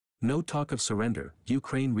No talk of surrender,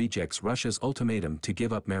 Ukraine rejects Russia's ultimatum to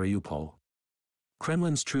give up Mariupol.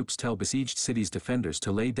 Kremlin's troops tell besieged cities' defenders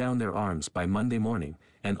to lay down their arms by Monday morning,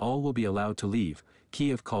 and all will be allowed to leave.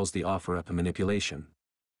 Kyiv calls the offer a manipulation.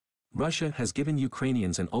 Russia has given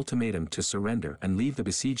Ukrainians an ultimatum to surrender and leave the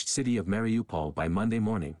besieged city of Mariupol by Monday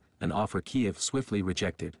morning, an offer Kyiv swiftly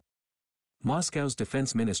rejected. Moscow's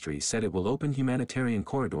defense ministry said it will open humanitarian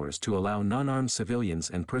corridors to allow non-armed civilians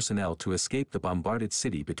and personnel to escape the bombarded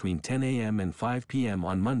city between 10 a.m. and 5 p.m.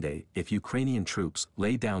 on Monday if Ukrainian troops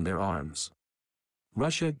lay down their arms.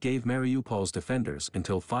 Russia gave Mariupol's defenders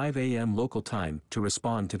until 5 a.m. local time to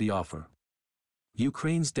respond to the offer.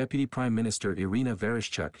 Ukraine's Deputy Prime Minister Iryna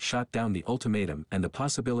Vereshchuk shot down the ultimatum and the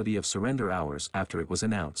possibility of surrender hours after it was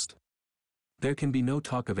announced. There can be no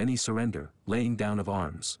talk of any surrender, laying down of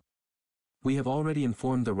arms. We have already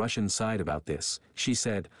informed the Russian side about this, she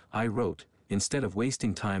said. I wrote, instead of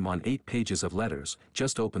wasting time on 8 pages of letters,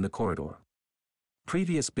 just open the corridor.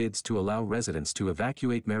 Previous bids to allow residents to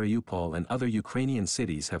evacuate Mariupol and other Ukrainian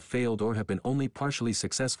cities have failed or have been only partially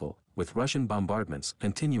successful, with Russian bombardments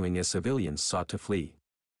continuing as civilians sought to flee.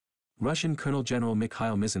 Russian Colonel General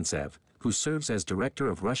Mikhail Mizintsev, who serves as director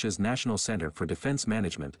of Russia's National Center for Defense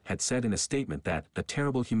Management, had said in a statement that a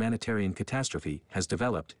terrible humanitarian catastrophe has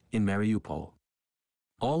developed in Mariupol.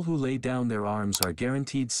 All who lay down their arms are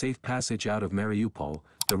guaranteed safe passage out of Mariupol,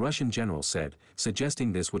 the Russian general said,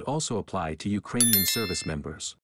 suggesting this would also apply to Ukrainian service members.